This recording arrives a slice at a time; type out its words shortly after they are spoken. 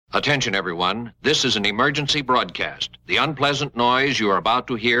Attention, everyone. This is an emergency broadcast. The unpleasant noise you are about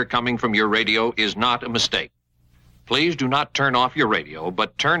to hear coming from your radio is not a mistake. Please do not turn off your radio,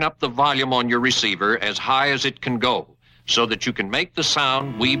 but turn up the volume on your receiver as high as it can go, so that you can make the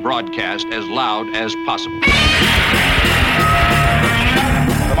sound we broadcast as loud as possible.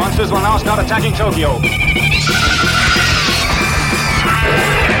 The monsters will now start attacking Tokyo.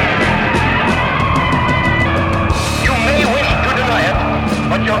 You may wish to deny it,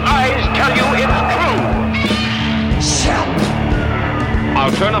 but your eyes tell you it's true. Shout!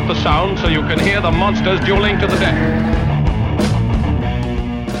 I'll turn up the sound so you can hear the monsters dueling to the death.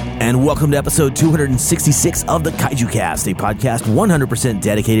 And welcome to episode 266 of the Kaiju Cast, a podcast 100%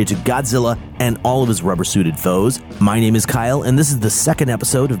 dedicated to Godzilla and all of his rubber-suited foes. My name is Kyle, and this is the second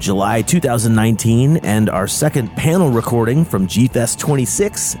episode of July 2019, and our second panel recording from G-Fest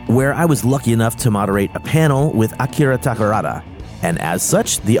 26, where I was lucky enough to moderate a panel with Akira Takarada. And as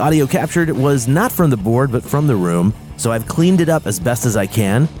such, the audio captured was not from the board, but from the room, so I've cleaned it up as best as I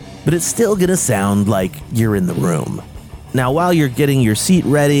can, but it's still gonna sound like you're in the room. Now, while you're getting your seat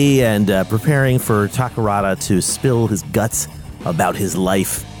ready and preparing for Takarada to spill his guts about his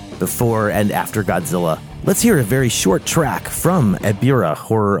life before and after Godzilla, let's hear a very short track from Ebirah,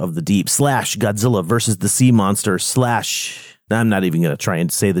 Horror of the Deep, / Godzilla vs. the Sea Monster / I'm not even going to try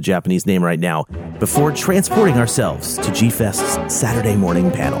and say the Japanese name right now, before transporting ourselves to G-Fest's Saturday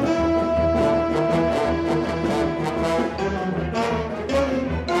morning panel.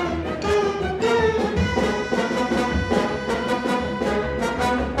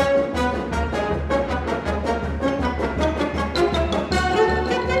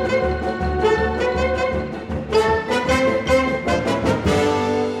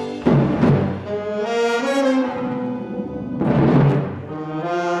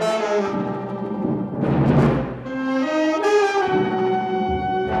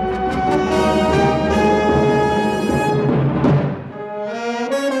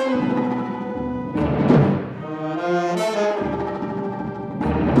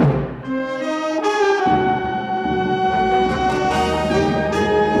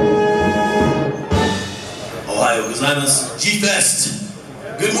 G-Fest.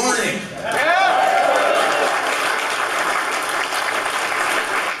 Good morning.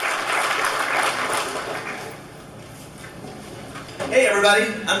 Hey everybody,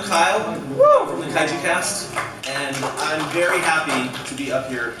 I'm Kyle from the Kaiju Cast, and I'm very happy to be up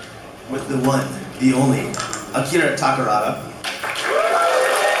here with the one, the only, Akira Takarada.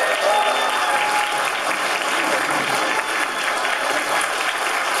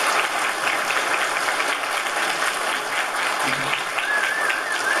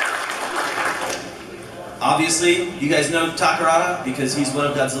 Obviously, you guys know Takarada because he's one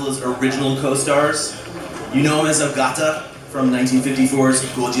of Godzilla's original co-stars. You know him as Ogata from 1954's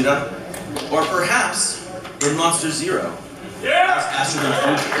Gojira, or perhaps in Monster Zero as Astronaut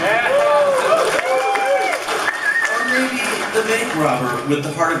Fuji. Or maybe the bank robber with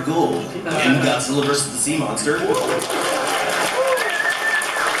the heart of gold in Godzilla vs. the Sea Monster.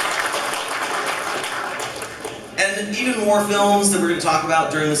 And even more films that we're going to talk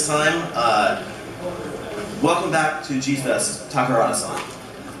about during this time. Welcome back to G-Fest, Takarada-san.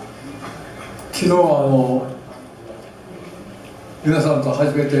 昨日は皆さんと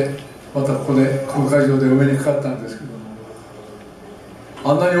初めてまたここでこの会場でお目にかかったんですけども、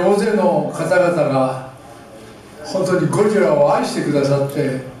あんなに大勢の方々が本当にゴジラを愛してくださっ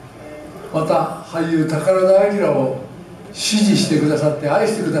て、また俳優宝田明を支持してくださって愛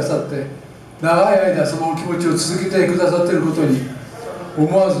してくださって長い間そのお気持ちを続けてくださっていることに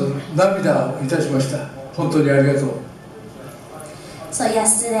思わず涙をいたしました。本当にありがとう。So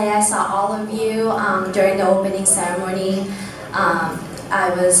yesterday I saw all of you during the opening ceremony. I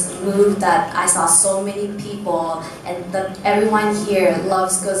was moved that I saw so many people and everyone here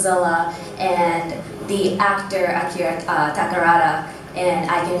loves Godzilla and the actor Akira Takarada, and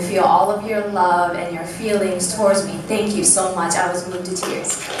I can feel all of your love and your feelings towards me. Thank you so much. I was moved to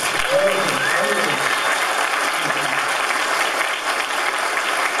tears.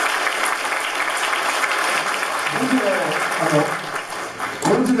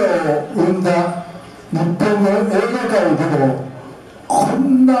 ゴジラを生んだ日本の映画界でもこ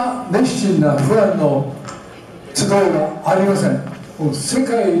んな熱心なファンの集いはありません。もう世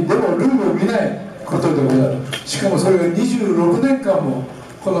界でも類を見ないことでございます。しかもそれが26年間も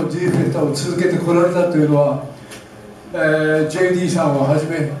この G フェスタを続けてこられたというのは、JD さんをはじ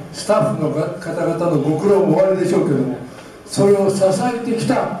めスタッフの方々のご苦労もおありでしょうけども、それを支えてき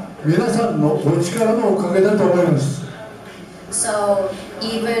た皆さんのお力のおかげだと思います。So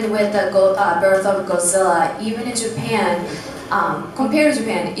even with the birth of Godzilla, even in Japan, compared to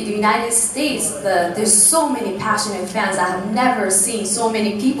Japan, in the United States, there's so many passionate fans. I have never seen so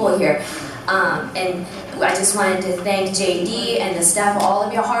many people here. And I just wanted to thank JD and the staff for all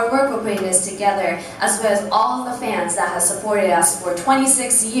of your hard work for putting this together, as well as all of the fans that have supported us for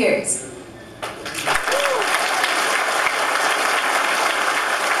 26 years.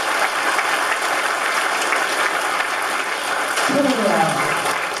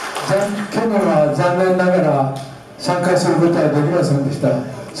去年は残念ながら参加することはできませんでした。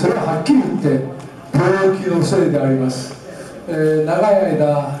それははっきり言って病気のせいであります。長い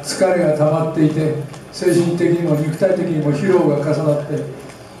間疲れが溜まっていて、精神的にも肉体的にも疲労が重なって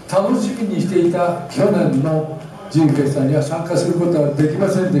楽しみにしていた去年のジーフェスタには参加することはできま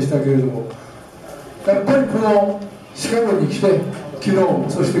せんでしたけれども、やっぱりこのシカゴに来て昨日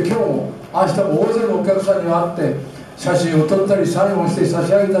そして今日も明日も大勢のお客さんに会って写真を撮ったりサインをして差し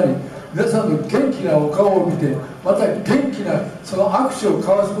上げたり、皆さんの元気なお顔を見て、また元気なその握手を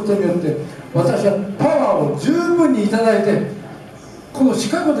交わすことによって私はパワーを十分にいただいて、このシ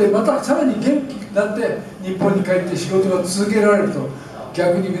カゴでまたさらに元気になって日本に帰って仕事が続けられると、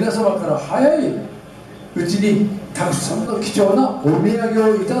逆に皆様から早いうちにたくさんの貴重なお土産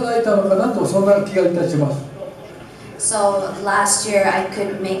をいただいたのかなと、そんな気がいたします。So last year I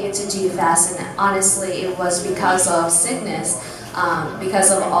couldn't make it to GFest, and honestly it was because of sickness,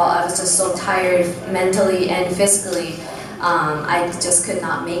 because of all, I was just so tired mentally and physically. I just could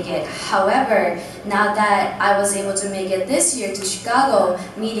not make it. However, now that I was able to make it this year to Chicago,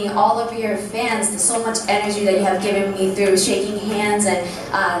 meeting all of your fans, there's so much energy that you have given me through shaking hands and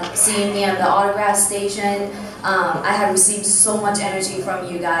seeing me at the autograph station. I have received so much energy from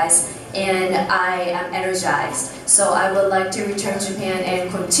you guys, and I am energized. So I would like to return to Japan and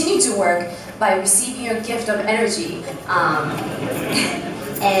continue to work by receiving your gift of energy.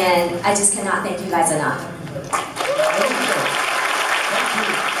 And I just cannot thank you guys enough.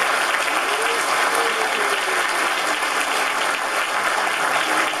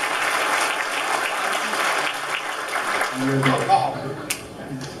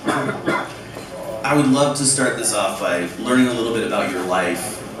 I would love to start this off by learning a little bit about your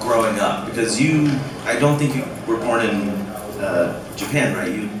life growing up, because I don't think you were born in Japan,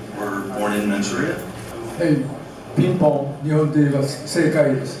 right? You were born in Manchuria? Hey, ピンポン、日本で言えば正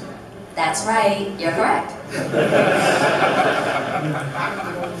解です。That's right, you're correct.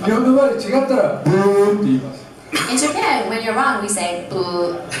 日本の場合違ったらブーって言います。In Japan, when you're wrong, we say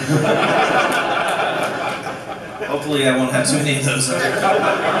boo. Hopefully I won't have too many of those.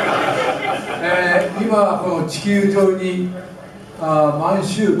 今この地球上に満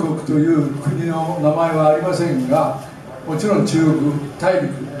州国という国の名前はありませんが、もちろん中国大陸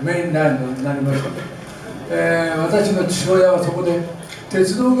メインランドになりました。私の父親はそこで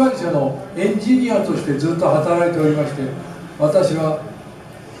鉄道会社のエンジニアとしてずっと働いておりまして、私は、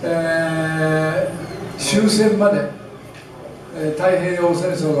終戦まで、太平洋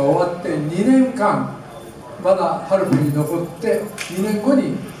戦争が終わって2年間まだハルプに残って、2年後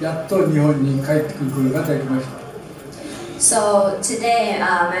にやっと日本に帰ってくることができました。So today,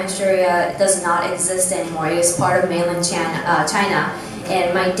 Manchuria does not exist anymore. It is part of mainland China.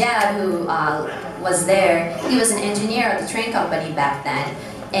 And my dad, who was there, he was an engineer at the train company back then.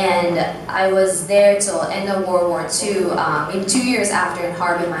 And I was there till end of World War II, in 2 years after in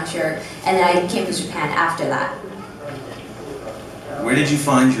Harbin, Manchuria. And then I came to Japan after that. Where did you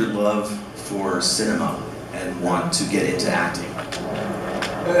find your love for cinema and want to get into acting?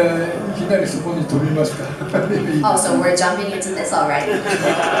 いきなりそこに飛びますか。Oh, so we're jumping into this already.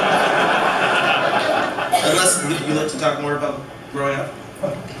 Unless you like to talk more about growing up.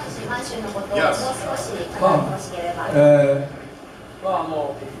 Yes.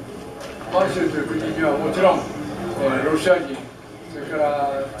 満州という国にはもちろん、ロシア人、それか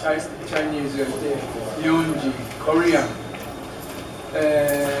らチャイニーズがいて、日本人、コリアン、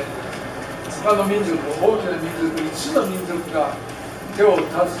他の民族、大きな民族、5つの民族が手を携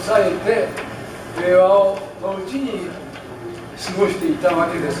えて平和のうちに過ごしていたわ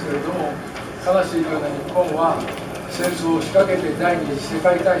けですけれども、悲しいような日本は戦争を仕掛けて第二次世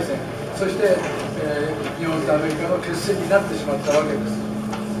界大戦、そして、日本とアメリカの決戦になってしまったわけです。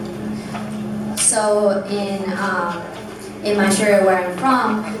So in Manchuria, where I'm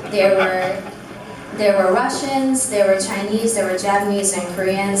from, there were Russians, there were Chinese, there were Japanese and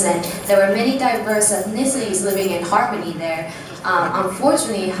Koreans, and there were many diverse ethnicities living in harmony there.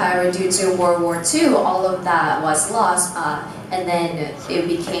 Unfortunately, however, due to World War II, all of that was lost, and then it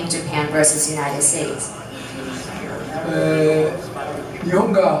became Japan versus United States. 日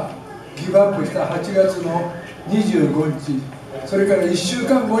本がギブアップした8月の25日、それから1週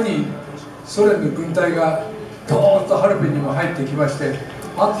間後にソ連の軍隊がどーっとハルビンにも入ってきまして、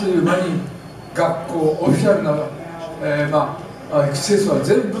あっという間に学校オフィシャルな、施設は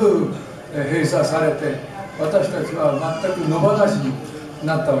全部閉鎖されて、私たちは全く野放しに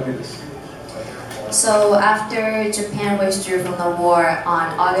なったわけです。So after Japan withdrew from the war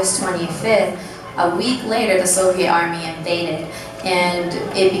on August 25th, a week later the Soviet army invaded, and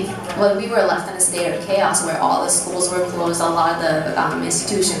we were left in a state of chaos where all the schools were closed, a lot of the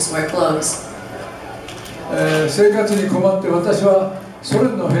institutions were closed. 生活に困って私はソ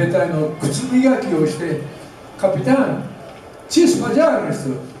連の兵隊の靴磨きをして、カピタンチースパジャーレス、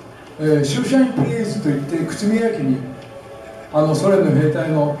シューシャインプリーズと言って靴磨きにソ連の兵隊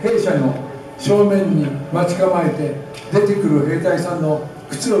の兵舎の正面に待ち構えて、出てくる兵隊さんの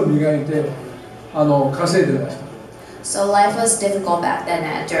靴を磨いて稼いでました。So life was difficult back then,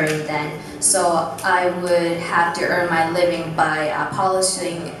 during then. So I would have to earn my living by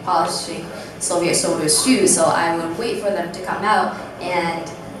polishing Soviet soldiers' shoes. So I would wait for them to come out, and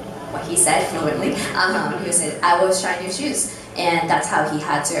what he said fluently, he said, "I will shine your shoes," and that's how he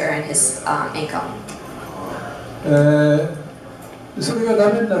had to earn his income. それが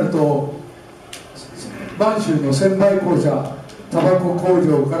ダメになると、満州の専売公社、タバコ工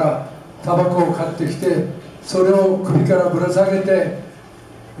場からタバコを買ってきて、それを首からぶら下げて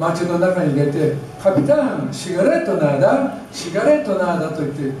街の中に出て、カピタンシガレットナーダシガレットナーダと言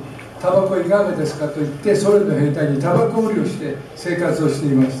って、タバコいかがですかと言って、ソ連の兵隊にタバコ売りをして生活をしてい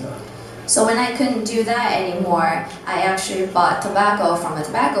ました。So when I couldn't do that anymore, I actually bought tobacco from a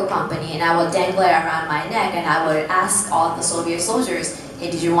tobacco company, and I would dangle it around my neck, and I would ask all the Soviet soldiers, "Hey,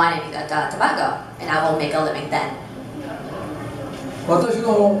 did you want any tobacco?" And I will make a living then. 私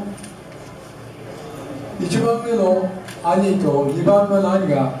の1番目の兄と2番目の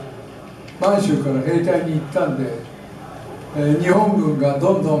兄が満州から兵隊に行ったんで、日本軍が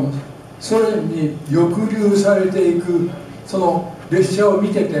どんどんソ連に抑留されていくその列車を見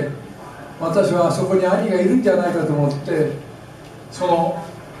てて、私はそこに兄がいるんじゃないかと思って、その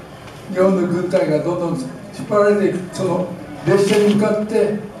日本の軍隊がどんどん引っ張られていくその列車に向かっ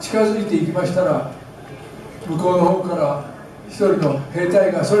て近づいていきましたら、向こうの方から一人の兵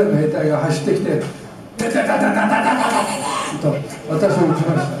隊が、ソ連の兵隊が走ってきて、ダダダダダダダダダと私を撃ち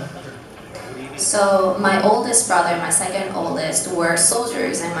ました。So my oldest brother, my second oldest, were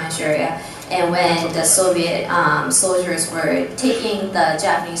soldiers in Manchuria, and when the Soviet soldiers were taking the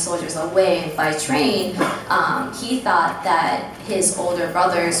Japanese soldiers away by train, he thought that his older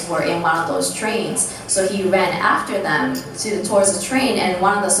brothers were in one of those trains, so he ran after them towards the train, and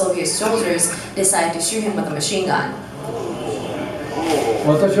one of the Soviet soldiers decided to shoot him with a machine gun.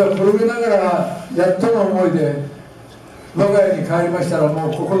 私は転げながらやっとの思いで我が家に帰りましたら、も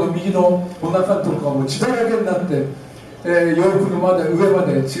うここの右のお腹のところがもう血だらけになって、洋服の上ま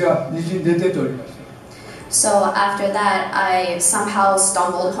で血がにじんで出ておりました。So after that, I somehow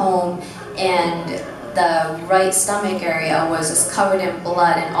stumbled home, and the right stomach area was just covered in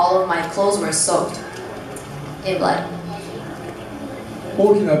blood, and all of my clothes were soaked in blood.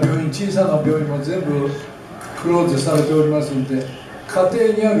 大きな病院、小さな病院も全部クローズされておりますので、家庭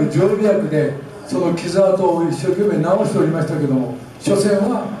にある常備薬でその傷跡を一生懸命治しておりましたけども、所詮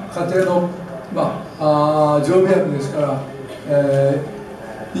は家庭の、常備薬ですから、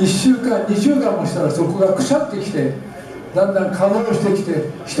1週間2週間もしたらそこが腐ってきて、だんだん可能してきて、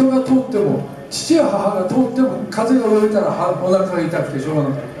人が通っても、父や母が通っても風が吹いたらお腹が痛くてしょうがな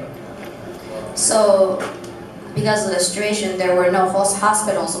かった。So because of the situation, there were no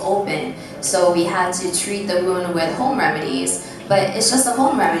hospitals open, so we had to treat the wound with home remedies. But it's just a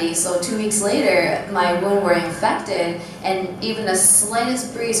home remedy, so 2 weeks later, my wound were infected, and even the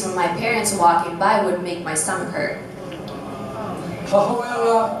slightest breeze from my parents walking by would make my stomach hurt. 母親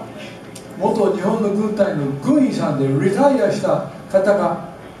は元日本の軍隊の軍医さんでリタイアした方が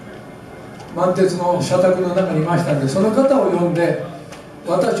満鉄の社宅の中にいましたんで、その方を呼んで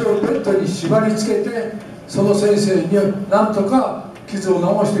私をベッドに縛り付けて、その先生に何とか傷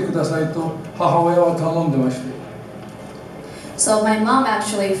を治してくださいと母親は頼んでました。So my mom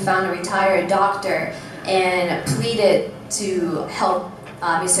actually found a retired doctor and pleaded to help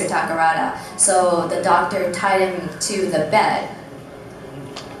Mr. Takarada. So the doctor tied him to the bed.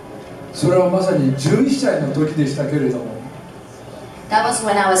 それはまさに11歳の時でしたけれども。That was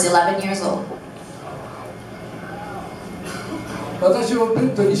when I was 11 years old. 私をベ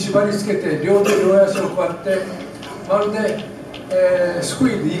ッドに縛り付けて、両手両足をこうやってまるで、スク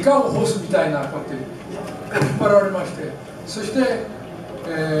イーでイカを干すみたいなこうやって引っ張られまして、そして、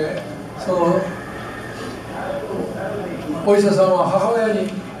そのお医者さんは母親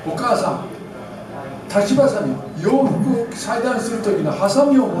に「お母さん、立ちばさみ、洋服を裁断する時のハサ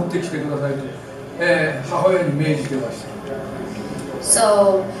ミを持ってきてください」と、母親に命じてました。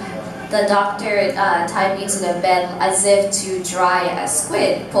 So the doctor tied me to the bed as if to dry a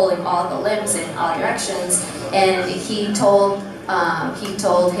squid, pulling all the limbs in all directions. And he told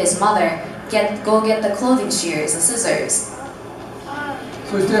his mother, go get the clothing shears, the scissors.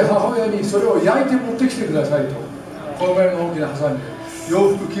 そして母親にそれを焼いて持ってきてくださいと、このぐらいの大きなハサミで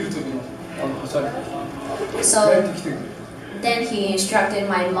洋服着る時のハサミで So 焼いてきてくれ。 then he instructed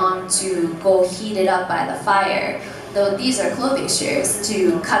my mom to go heat it up by the fire. Though these are clothing shears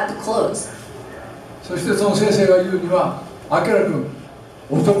to cut the clothes. そしてその先生が言うには、あきら君、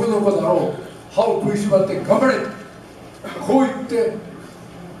男の子だろう、歯を食いしばって頑張れ、こう言って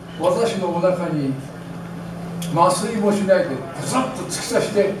私のお腹に麻酔もしないでブサッと突き刺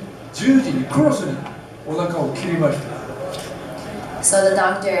して十字にクロスにお腹を切りました。 So the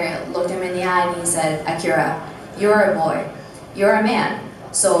doctor looked him in the eye and he said, Akira, you're a boy, you're a man,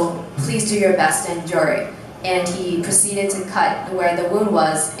 so please do your best to endure it. And he proceeded to cut where the wound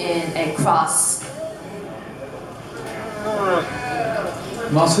was in a cross.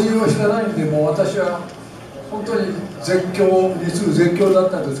 麻酔をしてないんで、もう私は本当に絶叫に次ぐ絶叫だっ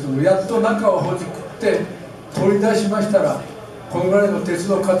たんですけども、やっと中をほじくって取り出しましたら、このぐらいの鉄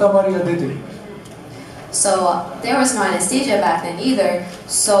の塊が出てきました。 So there was no anesthesia back then either,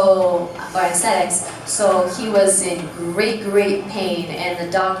 or anesthetics. So he was in great pain, and the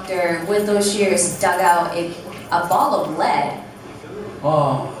doctor, with those shears, dug out a ball of lead.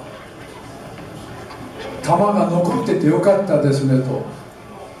 ああ、弾が残っててよかったですねと。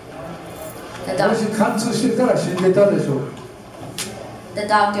もし貫通してたら死んでたでしょう。 The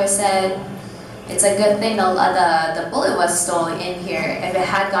doctor said, it's a good thing the bullet was still in here. If it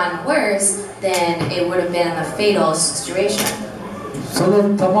had gotten worse, then it would have been a fatal situation. そ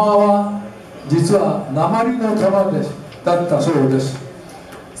の弾は実は鉛の弾だったそうです。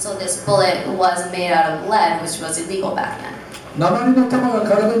 So this bullet was made out of lead, which was illegal back then. 鉛の弾が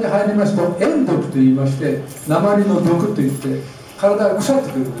体に入りますと塩毒と言いまして、鉛の毒といって体が腐っ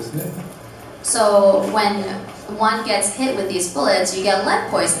てくるんですね。 So when one gets hit with these bullets, you get lead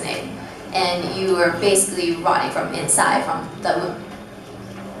poisoning, and you are basically rotting from inside from the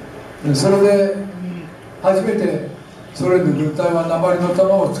wound. それで初めてソ連の軍隊は鉛の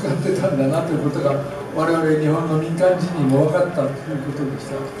弾を使ってたんだなということが我々日本の民間人にも分かったということでし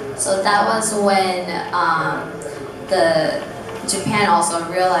た。 So that was when Japan also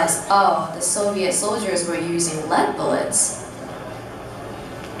realized, oh, the Soviet soldiers were using lead bullets.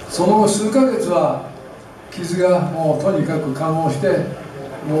 その後数ヶ月は傷がもうとにかく緩和して、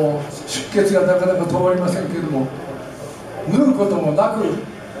もう出血がなかなか止まりませんけれども、縫うこともなく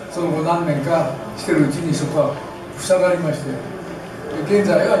その後何年かしてるうちにそこは塞がりまして、現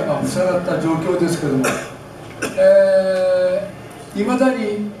在は今塞がった状況ですけれども、いまだ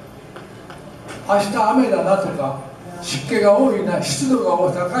に明日雨だなとか湿気が多いな、湿度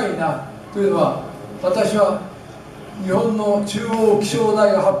が高いなというのは、私は日本の中央気象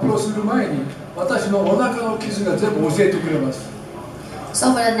台が発表する前に私のお腹の傷が全部教えてくれます。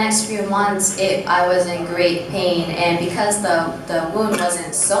 So for the next few months, I was in great pain, and because the wound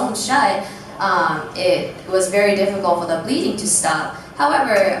wasn't sewn shut, it was very difficult for the bleeding to stop.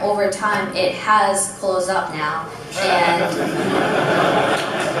 However, over time, it has closed up now,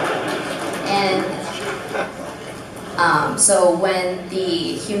 so when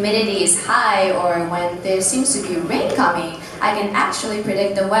the humidity is high or when there seems to be rain coming, I can actually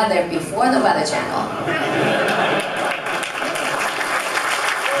predict the weather before the Weather Channel.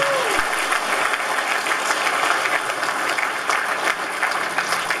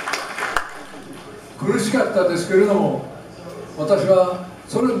 苦しかったですけれども、私は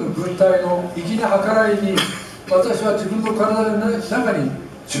ソ連の軍隊の粋な計らいに、私は自分の体の中に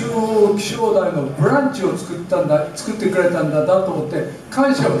中央気象台のブランチを作ってくれたんだなと思って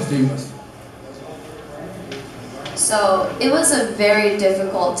感謝をしています。 So it was a very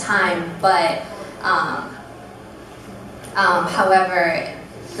difficult time, but however,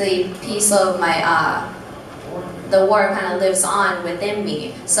 the piece of the war kind of lives on within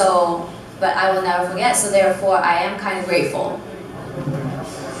me. So, but I will never forget. So therefore, I am kind of grateful.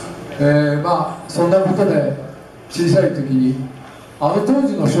 まあそんなことで小さい時にあの当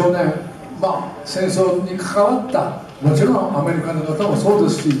時の少年、戦争に関わった、もちろんアメリカの方もそうで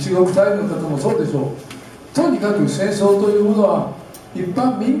すし、中国大陸の方もそうでしょう。とにかく戦争というものは一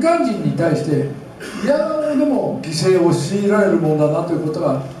般民間人に対して嫌なものでも犠牲を強いられるものだなということ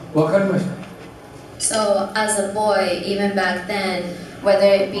が分かりました。 So as a boy, even back then, whether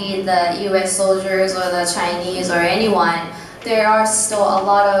it be the U.S. soldiers or the Chinese or anyone, there are still a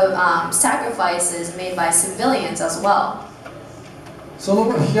lot of sacrifices made by civilians as well. その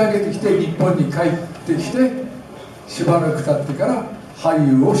後引き上げてきて日本に帰ってきてしばらく経ってから俳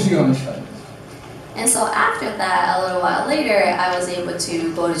優を志願したんです。And so after that, a little while later, I was able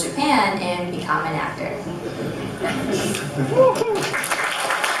to go to Japan and become an actor.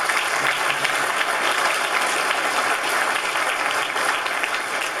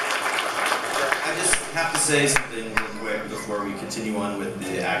 I just have to say something real quick before we continue on with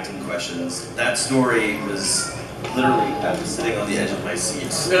the acting questions. That story was literally, I was sitting on the edge of my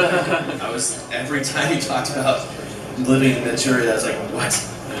seat. I was, every time you talked about living in Manchuria, I was like, what?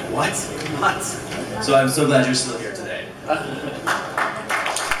 What? What? So I'm so glad you're still here today.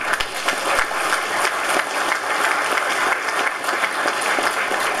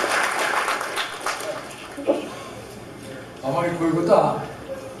 あまりこういうことは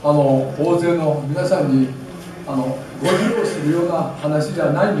大勢の皆さんにご披露するような話じゃ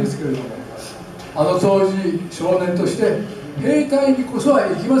ないんですけれども、当時少年として兵隊にこそは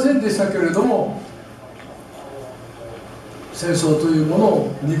行きませんでしたけれども、戦争というもの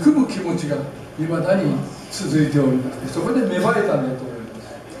を憎む気持ちがいまだに続いておりまして、そこで芽生えたんだと思いま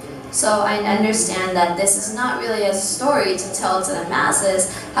す。So I understand that this is not really a story to tell to the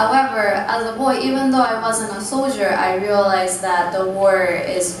masses. However, as a boy, even though I wasn't a soldier, I realized that the war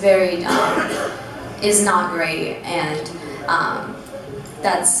is is not great, and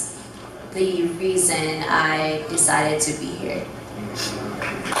that's the reason I decided to be here.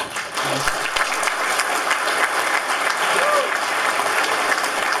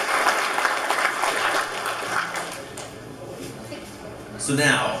 So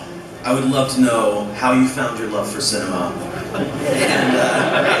now, I would love to know how you found your love for cinema, and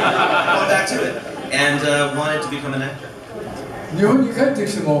going back to it, and wanted to become an actor. 日本に帰って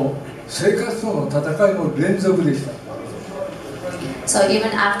きても生活との戦いの連続でした。So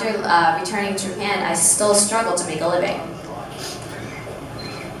even after returning to Japan, I still struggled to make a living.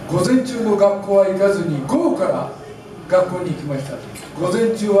 午前中の学校は行かずに午後から学校に行きました。午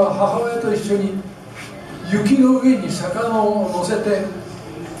前中は母親と一緒に雪の上に魚を乗せて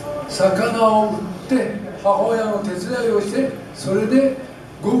魚を売って母親の手伝いをして、それで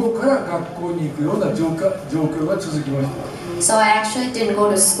午後から学校に行くような状況が続きました。So I actually didn't go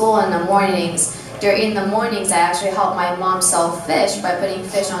to school in the mornings. During the mornings, I actually helped my mom sell fish by putting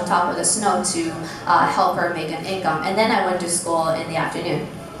fish on top of the snow to help her make an income. And then I went to school in the afternoon.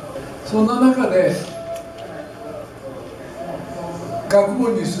 そんな中で学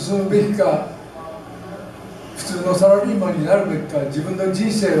問に進むべきか、普通のサラリーマンになるべきか、自分の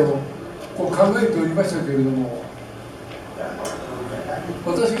人生をこう考えておりましたけれども、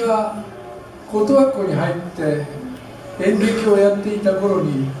私が高等学校に入って演劇をやっていた頃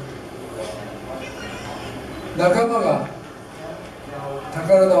に、仲間が「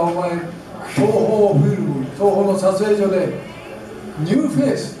宝田、お前東宝フィルム、東宝の撮影所でニューフ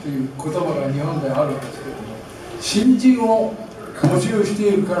ェイスという言葉が日本であるんですけれども、新人を募集して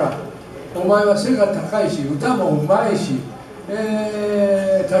いるから、お前は背が高いし歌もうまいし、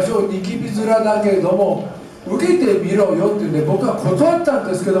多少ニキビ面だけれども受けてみろよって言うんで、僕は断ったん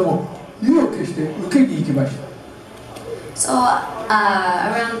ですけども、意を決して受けに行きました。So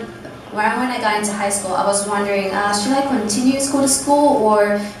when I got into high school, I was wondering, should I continue to go to school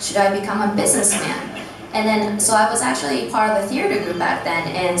or should I become a businessman? And then, so I was actually part of the theater group back then,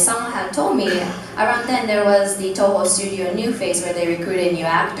 and someone had told me, around then there was the Toho Studio New Face where they recruited new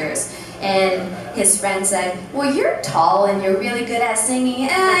actors. And his friend said, well, you're tall and you're really good at singing. You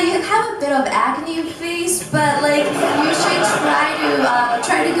have a bit of acne face, but like you should try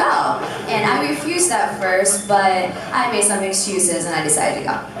to go. And I refused that first, but I made some excuses and I decided to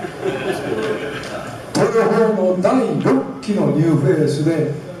go. 東宝の第6期のニューフェイス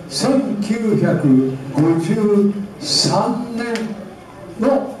で1953年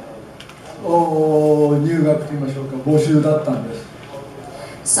の入学といいましょうか、募集だったんです。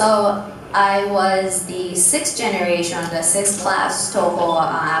So I was the 6th generation of the 6th class Toho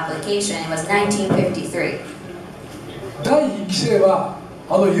application. It was 1953. 第1期生は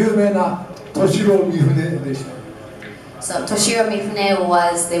有名な敏郎三船でした。So Toshiro Mifune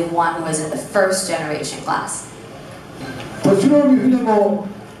was the one who was in the 1st generation class. 敏郎三船も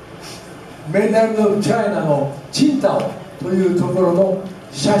メイナルド・チャイナのチンタオというところの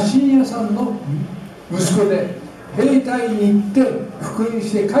写真屋さんの息子で、兵隊に行って復員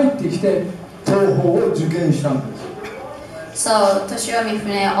して帰ってきて東宝を受験したんです。So Toshiro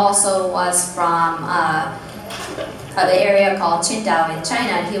Mifune also was from the area called Qingdao in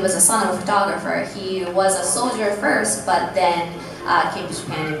China, and he was a son of a photographer. He was a soldier first, but then came to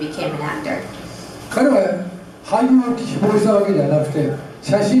Japan and became an actor. 彼は俳優を希望したわけじゃなくて、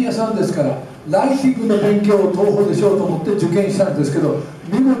写真屋さんですからライティングの勉強を東宝でしようと思って受験したんですけど、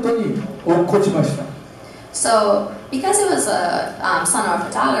見事に落っこちました。So, because he was a son of a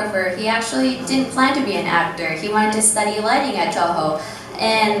photographer, he actually didn't plan to be an actor. He wanted to study lighting at Toho,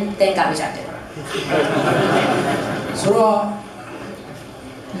 and then got rejected. それは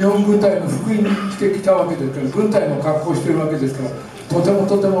日本軍隊の福音にしてきたわけですから、軍隊の格好をしているわけですから、とて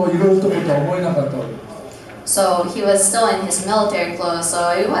もいろいろとことは思えなかったわけです。So he was still in his military clothes,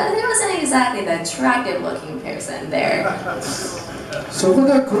 so he wasn't exactly the attractive-looking person there. そこ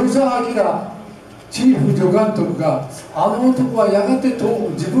で黒澤明チーフ助監督が、あの男はやがて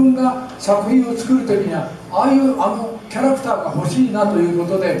自分が作品を作るときにはあのキャラクターが欲しいなという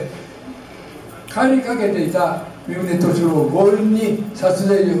ことで、帰りかけていた三船敏郎を強引に撮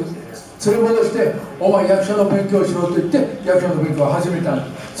影に連れ戻して、お前役者の勉強をしろと言って役者の勉強を始めた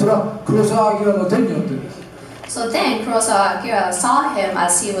んです。それは黒澤明の手によってです。So then Kurosawa Akira saw him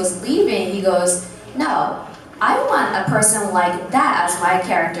as he was leaving. He goes, "No, I want a person like that as my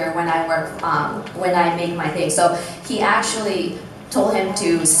character when I make my thing." So he actually told him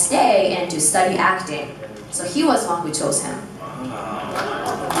to stay and to study acting. So he was one who chose him.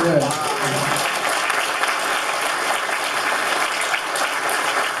 Yeah.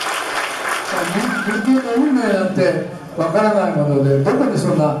 人間の運命なんてわからないもので、どこにそ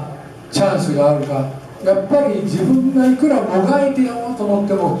んなチャンスがあるか。やっぱり自分がいくらもがいてやろうと思っ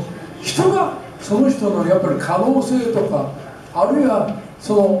ても、人がその人のやっぱり可能性とか、あるいは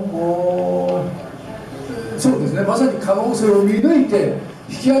そうですね、まさに可能性を見抜いて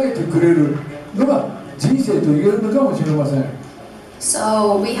引き上げてくれるのが人生と言えるのかもしれません。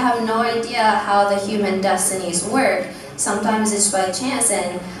So we have no idea how the human destinies work. Sometimes it's by chance,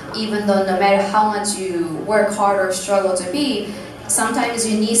 and even though no matter how much you work hard or struggle to be, sometimes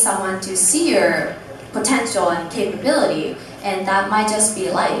you need someone to see your potential and capability, and that might just be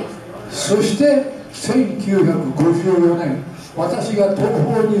life. そして1954年、私が東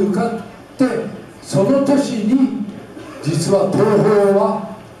宝に受かってその年に、実は東宝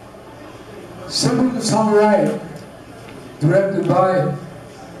はセブンサムライ directed by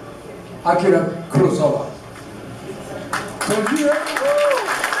アキラ・クロサワ。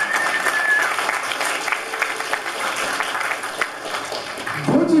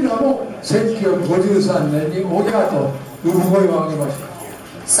ゴジラも1953年にオギャーと産声を上げました。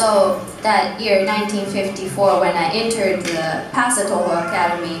So that year, 1954, when I entered the Pasa Toho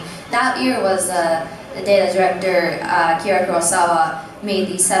Academy, that year was the day the director Akira Kurosawa made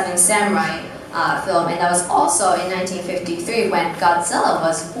the Seven Samurai film, and that was also in 1953 when Godzilla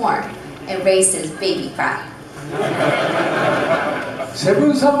was born and raised his baby cry. セブ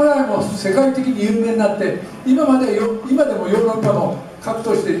ンサムライも世界的に有名になって、今でもヨーロッパの核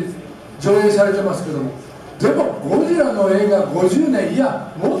として上映されてますけども、でもゴジラの映画50年、い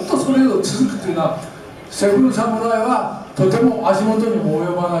やもっとそれを続くというのは、セブンサムライはとても足元にも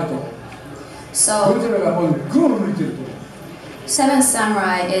及ばないと。ゴジラがもう群を抜いていると。Seven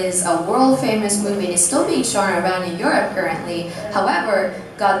Samurai is a world-famous movie and is still being shown around in Europe currently. However,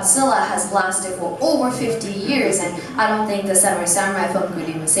 Godzilla has lasted for over 50 years, and I don't think the Seven Samurai film could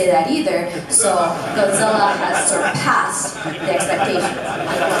even say that either. So Godzilla has surpassed the expectations.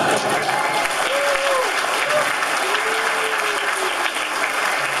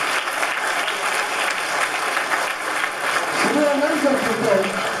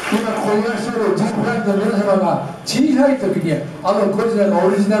 今ここにいらっしゃるジープラインの皆様が小さい時にあのゴジラのオ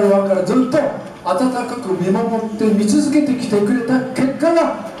リジナル1からずっと温かく見守って見続けてきてくれた結果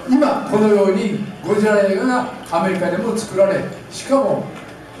が、今このようにゴジラ映画がアメリカでも作られ、しかも、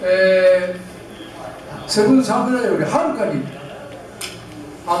セブンサムライよりはるかに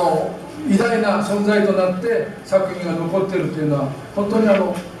偉大な存在となって作品が残っているというのは、本当に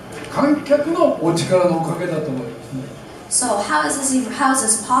観客のお力のおかげだと思いますね。So how is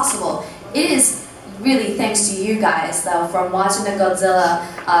this possible? It is really thanks to you guys, though, from watching the Godzilla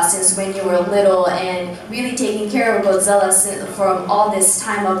since when you were little and really taking care of Godzilla from all this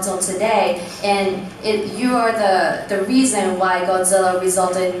time up till today. And you are the reason why Godzilla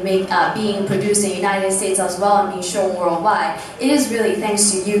resulted in being produced in the United States as well and being shown worldwide. It is really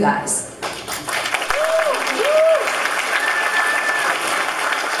thanks to you guys.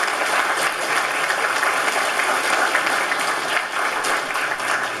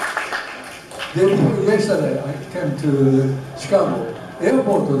 で、yesterday I came to Chicago エア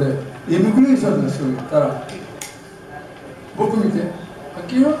ポートでイミグレーションの人がいたら、僕見て、ア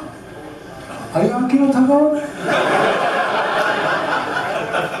キラ、あれアキラ高尾ね。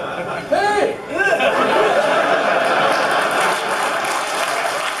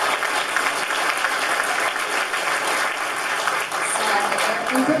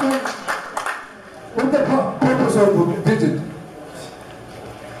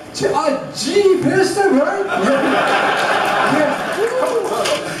best, right? Yeah.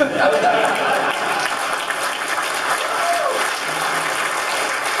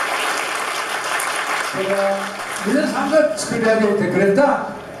 皆さんが作り上げてくれた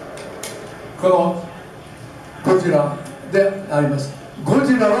このゴジラであります。ゴ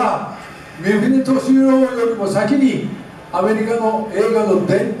ジラは三船敏郎よりも先にアメリカの映画の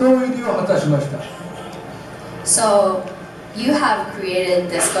殿堂入りを果たしました。So you have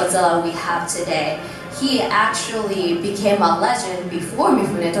created this Godzilla we have today. He actually became a legend before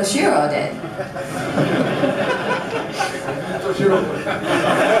Mifune Toshiro did.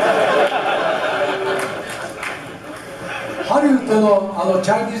 ハリウッドの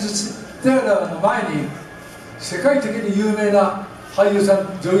チャイニーズテーラーの前に世界的に有名な俳優さ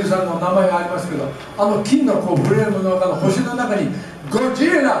ん、女優さんの名前がありますけど、金のフレームの中の星の中にゴジ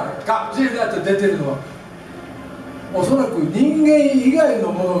ラ、ガジラと出てるのはおそらく人間以外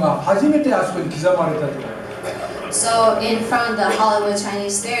のものが初めてあそこに刻まれたと。So in front of the Hollywood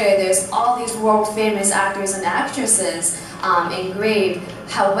Chinese Theater, there's all these world famous actors and actresses engraved.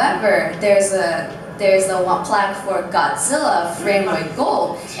 However, there's a one plaque for Godzilla framed with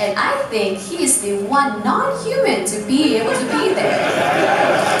gold, and I think he's the one non-human to be able to be there.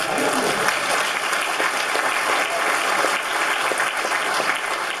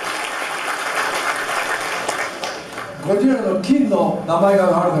 ゴジラの金の名前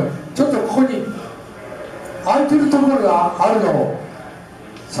があるのよ。ちょっとここに空いてるところがあるのを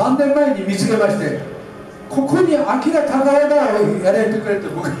3年前に見つけまして、ここに明ら宝だをやれてくれって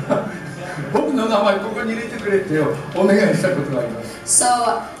僕の名前ここに入れてくれってお願いしたことがあります。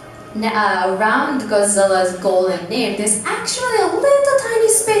So around Godzilla's golden name, there's actually a little tiny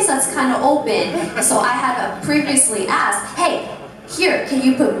space that's kind of open. So I had previously asked, hey, here, can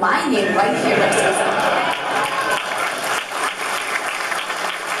you put my name right here next to it?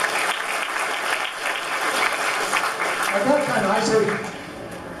 At that time I said,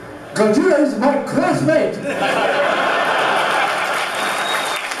 Godzilla is my classmate.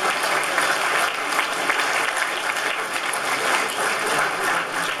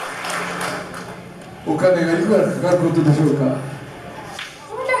 お金がいくらかかることでしょうか。I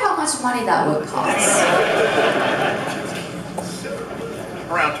wonder how much money that would cost.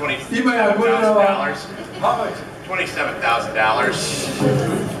 Around $27,000. 今やゴジラは$27,000.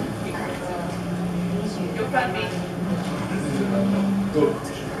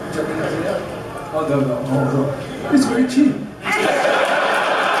 It's very cheap.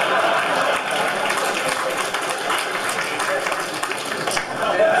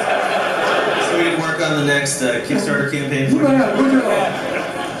 So we can work on the next Kickstarter campaign for 今 you. やゴジラは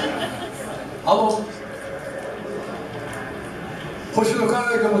星の考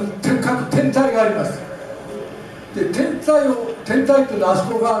え方も各天体があります。で天体というのはあそ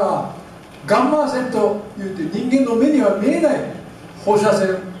こからガンマ線といって人間の目には見えない放射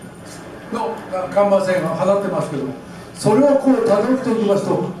線のガンマ線を放ってますけども、それをこうたどっていきます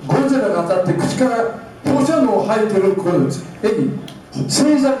とゴジラが当たって口から放射能を吐いてるこの絵に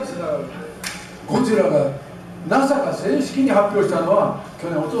星座につながる。ゴジラが NASA が正式に発表したのは去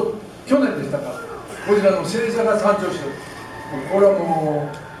年でしたか。ゴジラの星座が誕生してる。これはも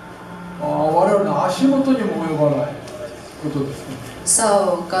う我々の足元にも及ばないことですね。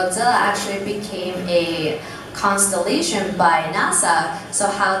So Godzilla actually became a constellation by NASA. So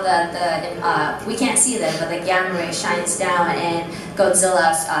how we can't see them, but the gamma ray shines down, and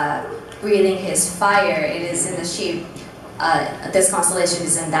Godzilla's breathing his fire. It is in the shape. This constellation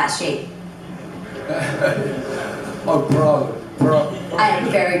is in that shape. Oh, proud. I am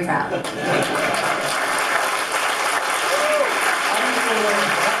very proud.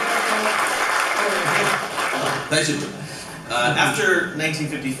 After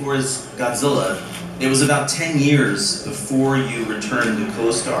 1954's Godzilla, it was about 10 years before you returned to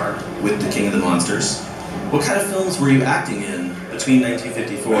co-star with The King of the Monsters. What kind of films were you acting in between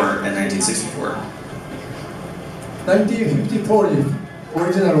 1954 and 1964? 1954にオ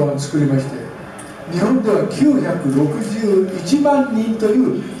リジナルを作りまして、日本では961万人と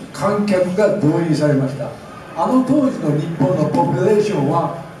いう観客が動員されました。あの当時の日本のポピュレーション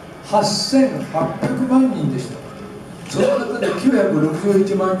は8800万人でした。その中で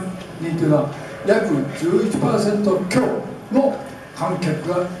961万人というのは約 11% 強の観客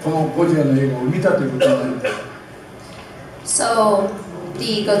がこのゴジラの映画を見たということになります。So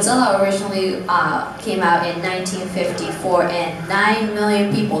the Godzilla originally came out in 1954, and 9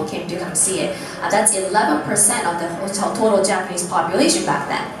 million people came to come see it. That's 11% of the total Japanese population back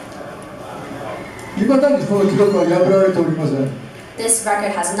then. いまだにこの記録は破られておりません。This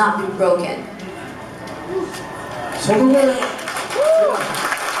record has not been broken. その後、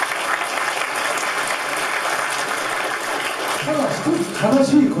悲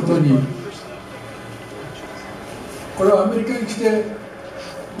しいことに、これはアメリカに来て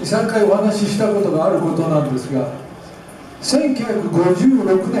 2,3 回お話ししたことがあることなんですが、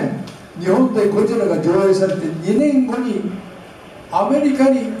1956年日本でゴジラが上映されて2年後にアメリカ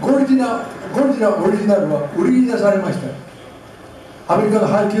にゴジラオリジナルは売りに出されました。アメリカの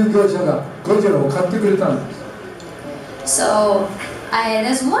配給業者がゴジラを買ってくれたんです。So,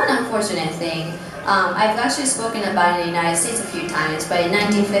 there's one unfortunate thing. I've actually spoken about it in the United States a few times, but in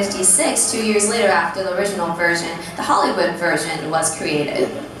 1956, 2 years later after the original version, the Hollywood version was created.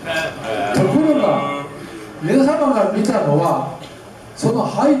 ところが、皆様が見たのは、その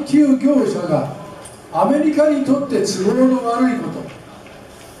配給業者がアメリカにとって都合の悪いこと。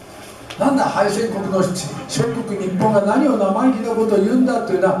なんだ敗戦国の小国日本が何を生意気なことを言うんだ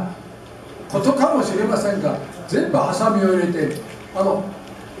というようなことかもしれませんが、全部ハサミを入れて、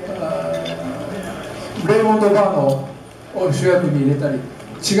レイモンド・バーノを主役に入れたり、違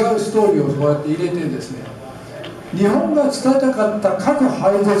うストーリーをそうやって入れてですね、日本が伝えたかった核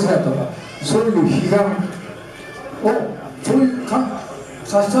廃絶だとか、そういう悲願を、そういう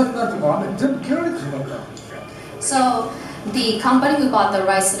差し障りになるとか、全部切られてしまった。So, the company who bought the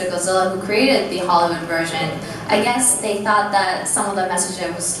rights to the Godzilla, who created the Hollywood version, I guess they thought that some of the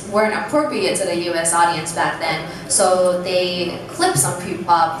messages weren't appropriate to the US audience back then, so they clipped some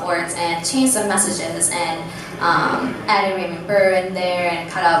parts and changed some messages and added Raymond Burr in there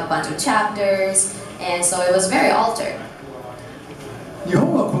and cut out a bunch of chapters, and so it was very altered. 日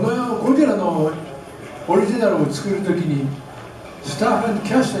本はこのゴジラのオリジナルを作るときに、スタッフ&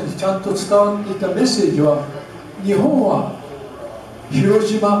キャストにちゃんと伝わっていたメッセージは、日本は広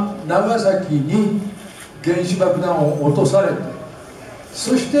島、長崎に原子爆弾を落とされて、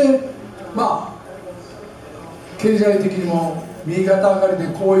そして経済的にも右肩上がりで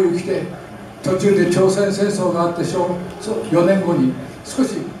こういう来て、途中で朝鮮戦争があって4年後に少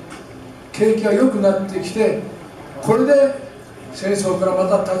し景気が良くなってきて、これで戦争からま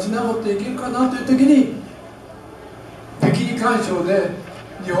た立ち直っていけるかなという時に、ビキニ干渉で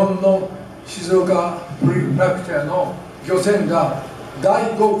日本の静岡プリフラクチャーの漁船が第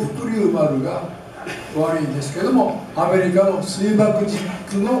5伏流丸が悪いんですけども、アメリカの水爆実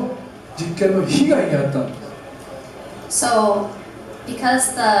験の被害に遭ったんです。So,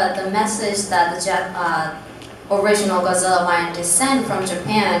 because the message that the original Godzilla wanted to send from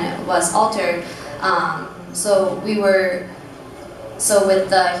Japan was altered, so with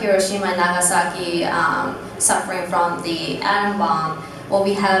the Hiroshima and Nagasaki suffering from the atom bomb, what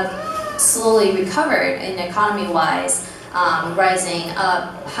we have slowly recovered in economy-wise, rising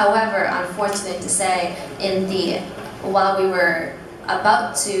up. However, unfortunate to say, while we were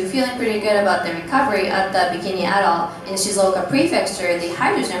feeling pretty good about the recovery at the Bikini Atoll in Shizuoka Prefecture, the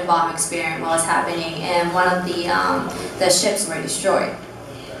hydrogen bomb experiment was happening, and one of the ships were destroyed.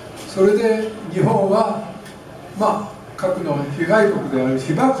 それで日本は核の被害国である、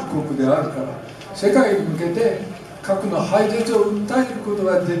被爆国であるから、世界に向けて核の廃絶を訴えること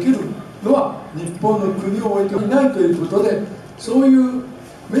ができるのは日本の国を置いていないということで、そういう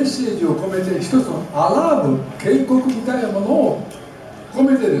メッセージを込めて一つのアラーム、警告みたいなものを込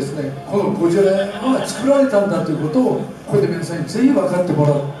めてですね、このゴジラが作られたんだということをここで皆さんにぜひ分かっても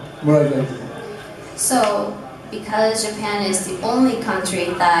らいたいと思います。So, because Japan is the only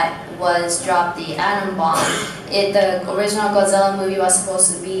country that was dropped the atom bomb, the original Godzilla movie was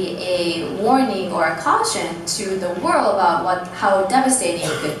supposed to be a warning or a caution to the world about how devastating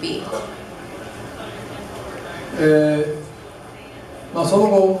it could be. その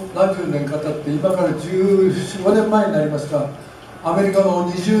後何十年か経って今から14、15年前になりますが、アメリカの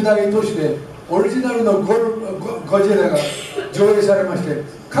20大都市でオリジナルのゴジラが上映されまして、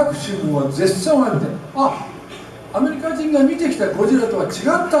各新聞は絶賛を浴びて、アメリカ人が見てきたゴジラとは違っ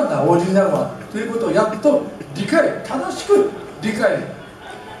たんだ、オリジナルはということをやっと正しく理解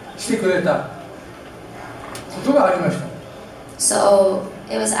してくれたことがありました。So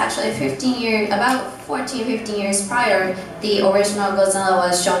it was actually about 14, 15 years prior, the original Godzilla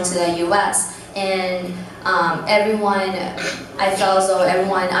was shown to the US, and I felt as though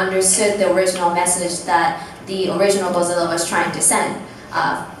everyone understood the original message that the original Godzilla was trying to send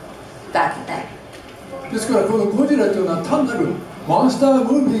back then. ですからこのゴジラというのは単なるモンスター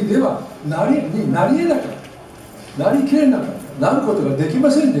ムービーではなりえなかった、なりきれなかった、なることができま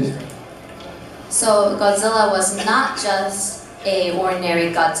せんでした。So Godzilla was not just a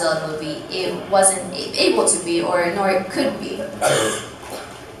ordinary Godzilla movie. It wasn't able to be, nor it could be.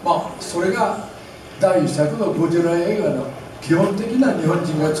 それが第一作のゴジラ映画の基本的な日本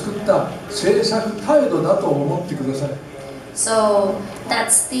人が作った制作態度だと思ってください。So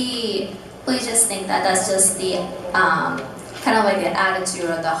please just think that that's just the kind of like the attitude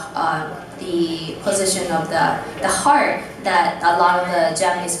or the position of the heart that a lot of the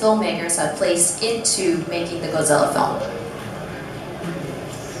Japanese filmmakers have placed into making the Godzilla film.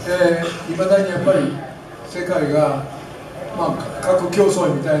 いまだにやっぱり世界が、核競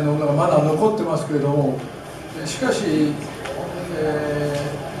争みたいなのがまだ残ってますけれども、しかし、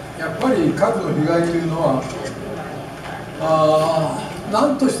やっぱり核の被害というのは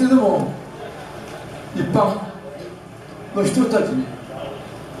何としてでも一般の人たちに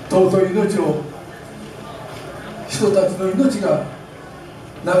尊い命を人たちの命が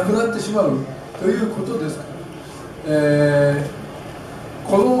なくなってしまうということですから、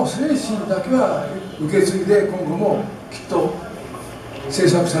この精神だけは受け継いで今後もきっと制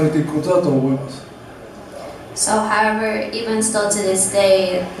作されていくことだと思います。So, however, even still to this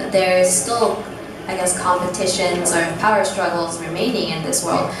day, there is still, I guess, competitions or power struggles remaining in this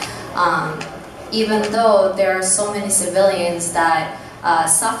world. Even though there are so many civilians that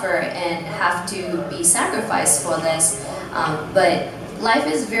suffer and have to be sacrificed for this, but life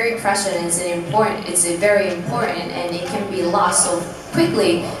is very precious and it's very important, and it can be lost so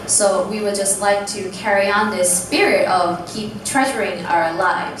quickly. So we would just like to carry on this spirit of keep treasuring our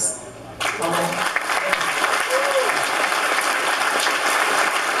lives.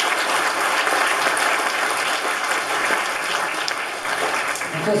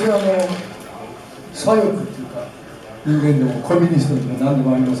 私は左翼っていうか人間でもコミュニストでも何で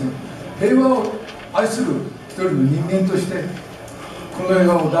もありません。平和を愛する一人の人間としてこの映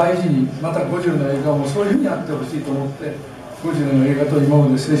画を大事に、またゴジラの映画もそういうふうにやってほしいと思ってゴジラの映画と今ま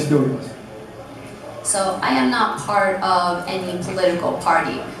で接しております。 So I am not part of any political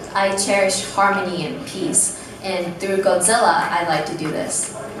party. I cherish harmony and peace, and through Godzilla, I like to do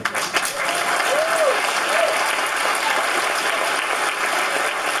this.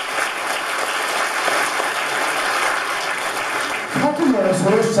 核の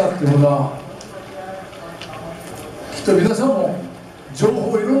恐ろしさっていうのはきっと皆さんも情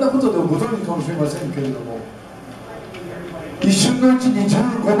報いろんなことでご存知かもしれませんけれども、一瞬のうちに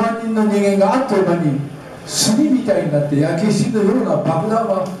15万人の人間があっという間に炭みたいになって焼け死ぬような爆弾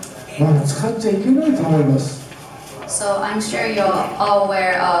はもう使っちゃいけないと思います。 So I'm sure you're all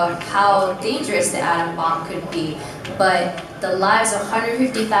aware of how dangerous the atom bomb could be, but the lives of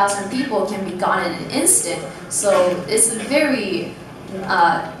 150,000 people can be gone in an instant. So it's a very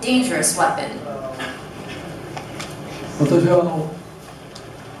dangerous weapon. 私は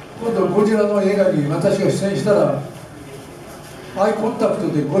今度ゴジラの映画に私が出演したらアイコンタク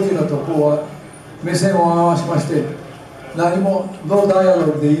トでゴジラとこう目線を合わせまして何もノーダイア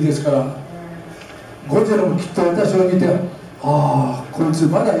ログでいいですからゴジラもきっと私を見てああこいつ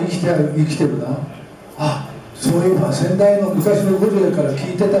まだ生きてるなあそういえば先代の昔のゴジラから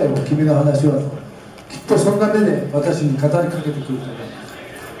聞いてたよ君の話はきっとそんな目で私に語りかけてくると思い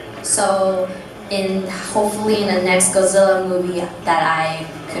ます。 So hopefully in the next Godzilla movie that I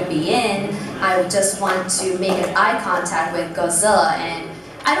could be in, I would just want to make an eye contact with Godzilla, and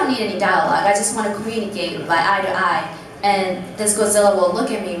I don't need any dialogue, I just want to communicate by eye to eye, and this Godzilla will look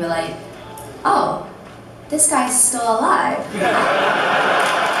at me and be like, oh, this guy's still alive.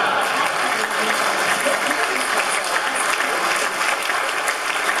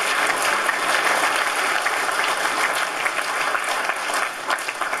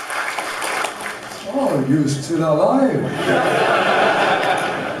 Oh, you still alive?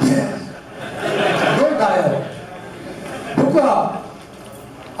 Yes. No dialogue. 僕は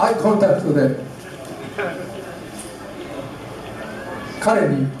アイコンタクトで彼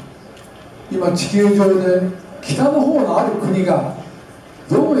に今地球上で北の方のある国が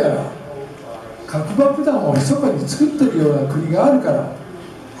どうやら核爆弾を密かに作ってるような国があるから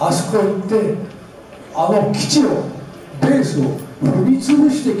あそこ行ってあの基地をベースを踏み潰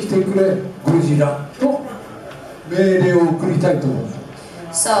してきてくれゴジラと命令を送りたいと思います。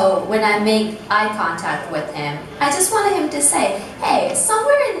 So when I make eye contact with him, I just wanted him to say, hey,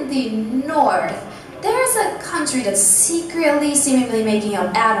 somewhere in the north, there's a country that's secretly, seemingly making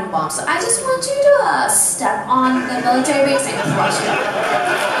up atom bombs. So I just want you to step on the military base and crush it.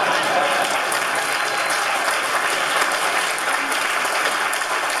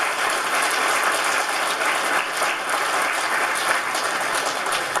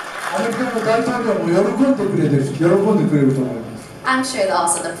 アメリカの大統領も喜んでくれると思います。 I'm sure that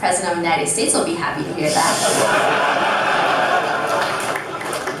also the President of the United States will be happy to hear that.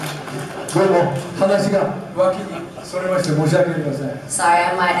 どうも話が脇にそれまして申し訳ありません。 Sorry,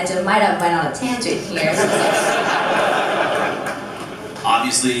 I just might have went on a tangent here.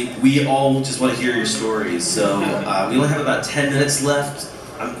 Obviously, we all just want to hear your stories, so we only have about 10 minutes left.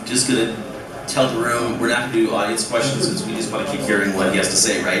 I'm just going to tell the room we're not going to do audience questions since we just want to keep hearing what he has to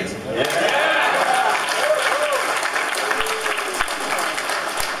say, right?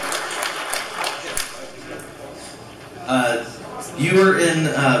 You were in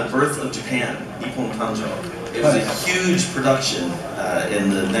Birth of Japan, Nippon Kanjo. It was a huge production in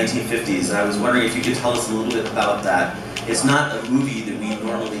the 1950s, and I was wondering if you could tell us a little bit about that. It's not a movie that we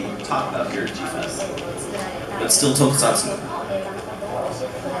normally talk about here at G-Fest, but still tokusatsu.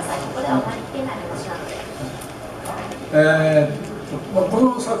 こ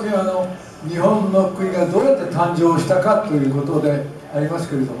の作品は日本の国がどうやって誕生したかということであります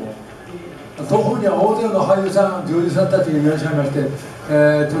けれども、東方には大勢の俳優さん、女優さんたちがいらっしゃいまして、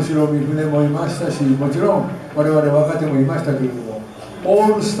敏郎美船もいましたし、もちろん我々若手もいましたけれども、オ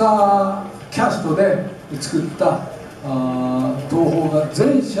ールスターキャストで作った東宝が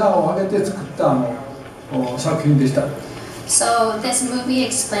全社を挙げて作った作品でした。So this movie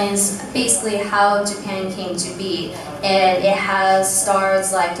explains basically how Japan came to be, and it has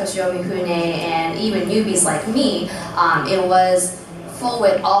stars like Toshio Mifune and even newbies like me. It was full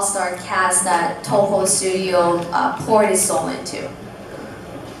with all-star cast that Toho Studio poured its soul into.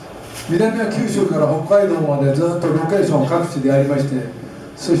 南は九州から北海道までずっとロケーション各地でやりまして、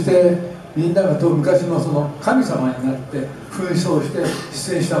そしてみんなが昔のその神様になって扮装して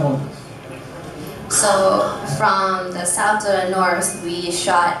出演したものです。So from the south to the north, we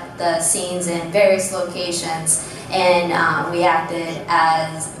shot the scenes in various locations, and we acted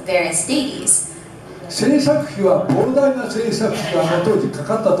as various deities. 制作費は膨大な制作費が当時か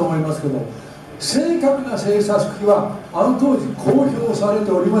かったと思いますけど、正確な制作費は当時公表され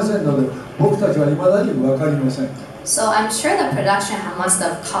ておりませんので、僕たちは未だに分かりません。So I'm sure the production must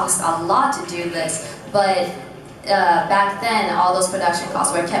have cost a lot to do this, but back then all those production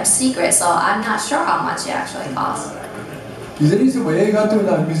costs were kept secret, so I'm not sure how much it actually cost. いずれにしても映画という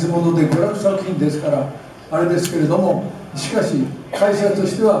のは水物で娯楽作品ですからあれですけれども、しかし会社と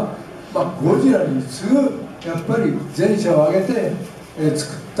しては、ゴジラに次ぐやっぱり全社を挙げて、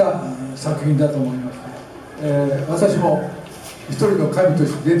作った作品だと思います。私も一人の神と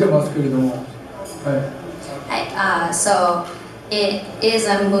して出てますけれども、So it's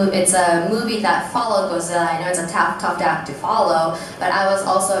a movie that followed Godzilla. I know it's a tough act to follow, but I was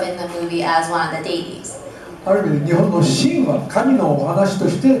also in the movie as one of the deities. ある意味で日本の神話、神のお話と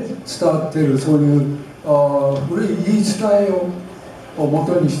して伝わっているそういう古い言い伝えを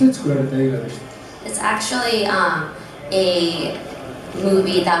元にして作られた映画でした。It's actually a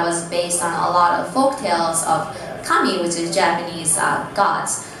movie that was based on a lot of folk tales of kami, which is Japanese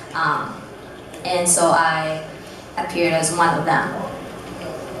gods, and so I appeared as one of them.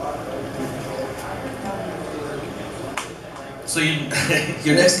 So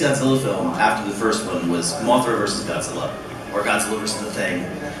your next Godzilla film after the first one was Mothra vs. Godzilla, or Godzilla vs. the Thing.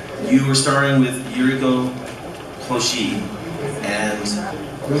 You were starring with Yuriko Hoshi and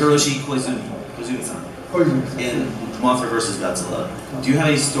Hiroshi Koizumi-san in Mothra vs. Godzilla. Do you have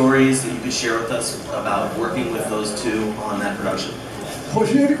any stories that you could share with us about working with those two on that production?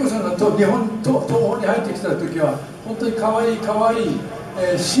 星百合子さんが東宝に入ってきた時は本当に可愛い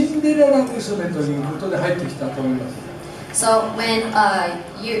シンデレラ娘ということで入ってきたと思います。So when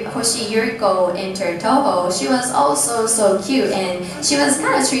Hoshi Yuriko entered Toho, she was also so cute, and she was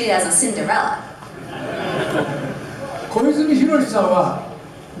kind of treated as a Cinderella. 小泉博さんは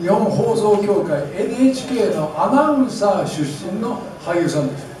日本放送協会 NHK のアナウンサー出身の俳優さん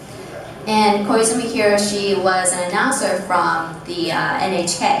です。And Koizumi Hiroshi was an announcer from the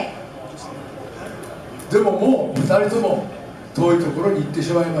NHK. でももう2人とも遠いところに行って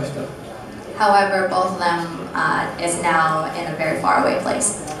しまいました。However, both of them is now in a very far away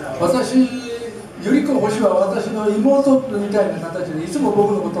place. ゆり子星は私の妹みたいな形でいつも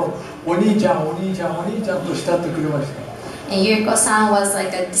僕のことをお兄ちゃんと慕ってくれました。And Yuriko-san was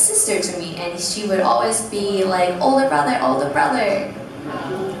like a sister to me, and she would always be like, older brother.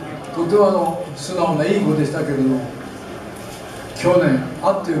 とても素直ないい子でしたけれども、去年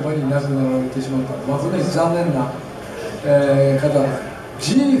あっという間に亡くなられてしまった本当に残念な、方。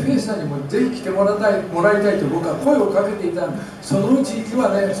G フェスタにもぜひ来てもらいたいと僕は声をかけていたんで、そのうち行くわ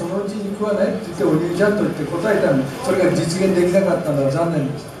ねって言ってお兄ちゃんと言って答えたんで、それが実現できなかったのは残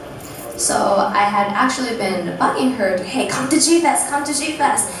念です。So I had actually been bugging her, hey, come to G-Fest,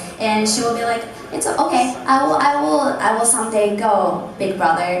 and she will be like, it's okay, I will someday go, big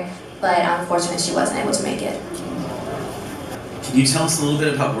brother, but unfortunately she wasn't able to make it. Can you tell us a little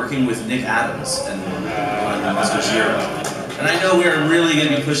bit about working with Nick Adams and Mr. Zero? And I know we're really going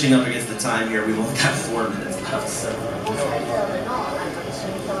to be pushing up against the time here. We've only got 4 minutes left. So.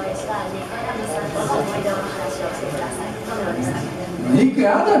 ニック・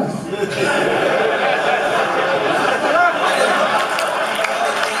アダムス。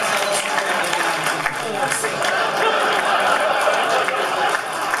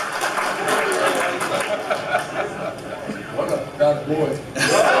That boy.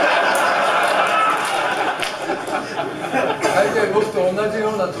 大体僕と同じ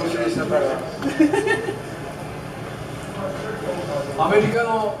ような年でしたから。アメリカ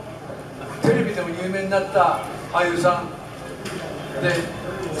のテレビでも有名になった俳優さんで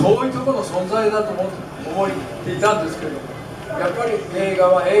遠いところの存在だと思っていたんですけど、やっぱり映画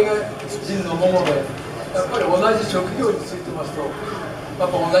は映画人のもので、やっぱり同じ職業についてますと、や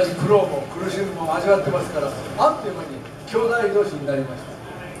っぱ同じ苦労も苦しみも味わってますから、あっという間に兄弟同士になりました。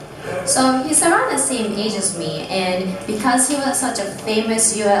So he's around the same age as me, and because he was such a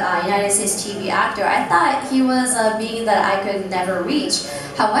famous United States TV actor, I thought he was a being that I could never reach.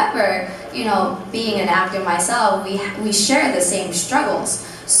 However, you know, being an actor myself, we share the same struggles,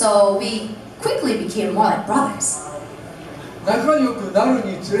 so we quickly became more like brothers. 仲良くなる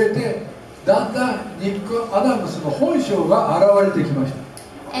につれて、だんだんニック・アダムスの本性が現れてきました。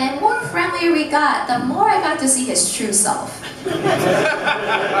And more friendly we got, the more I got to see his true self. こ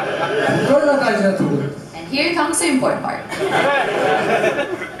れが大事なところです。And here comes the important part.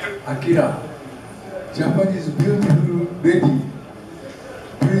 アキラ、Japanese beautiful lady,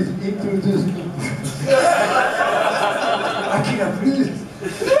 please introduce me. アキラ、please.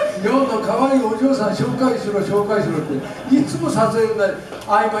 日本の可愛いお嬢さん紹介しろっていつも撮影の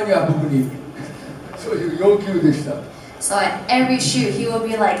合間には僕にそういう要求でした。So at every shoot, he would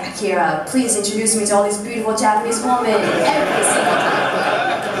be like, Akira, please introduce me to all these beautiful Japanese women every single time.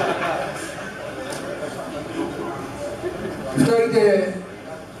 2人で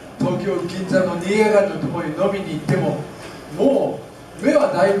東京銀座の新潟のところに飲みに行っても、もう目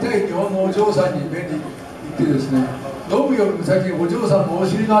は大体日本のお嬢さんに目に行ってですね、飲むよりも先にお嬢さんのお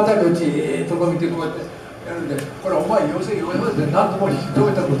尻のあたりをじーっと見てこうやってやるんで、これお前よせって何度も引き止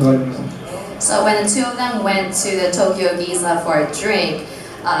めたことがあります。So when the two of them went to the Tokyo Giza for a drink,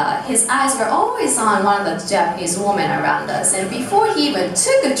 his eyes were always on one of the Japanese women around us. And before he even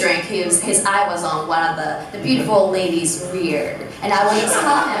took a drink, his eye was on one of the beautiful lady's rear. And I would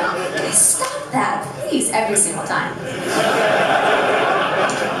tell him, stop that, please, every single time.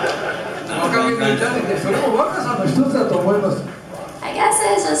 若気の至りで、それも若さの一つだと思います。I guess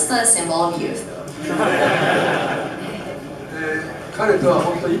it's just a symbol of youth. 彼とは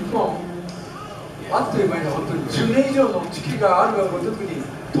本当一本あっという間に本当に10年以上の時期があるがごとくに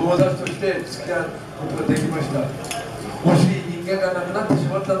友達として付き合うことができました。惜しい人間がなくなってし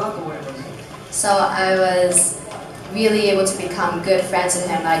まったなと思います。So I was really able to become good friends with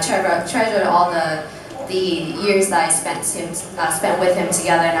him. I treasured all the years that I spent with him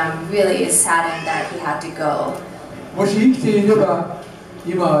together, and I'm really saddened that he had to go. もし生きていれば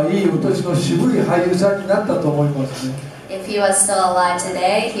今いいお年の渋い俳優さんになったと思いますね。If he was still alive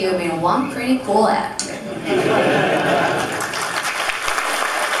today, he would be one pretty cool actor.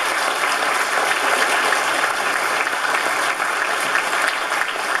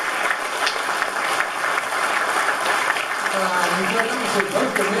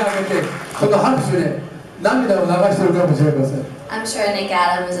 I'm sure Nick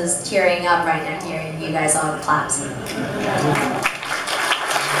Adams is tearing up right now hearing you guys all claps.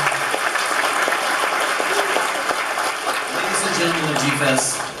 Gentlemen of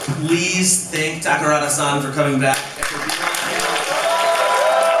G-Fest, please thank Takarada-san for coming back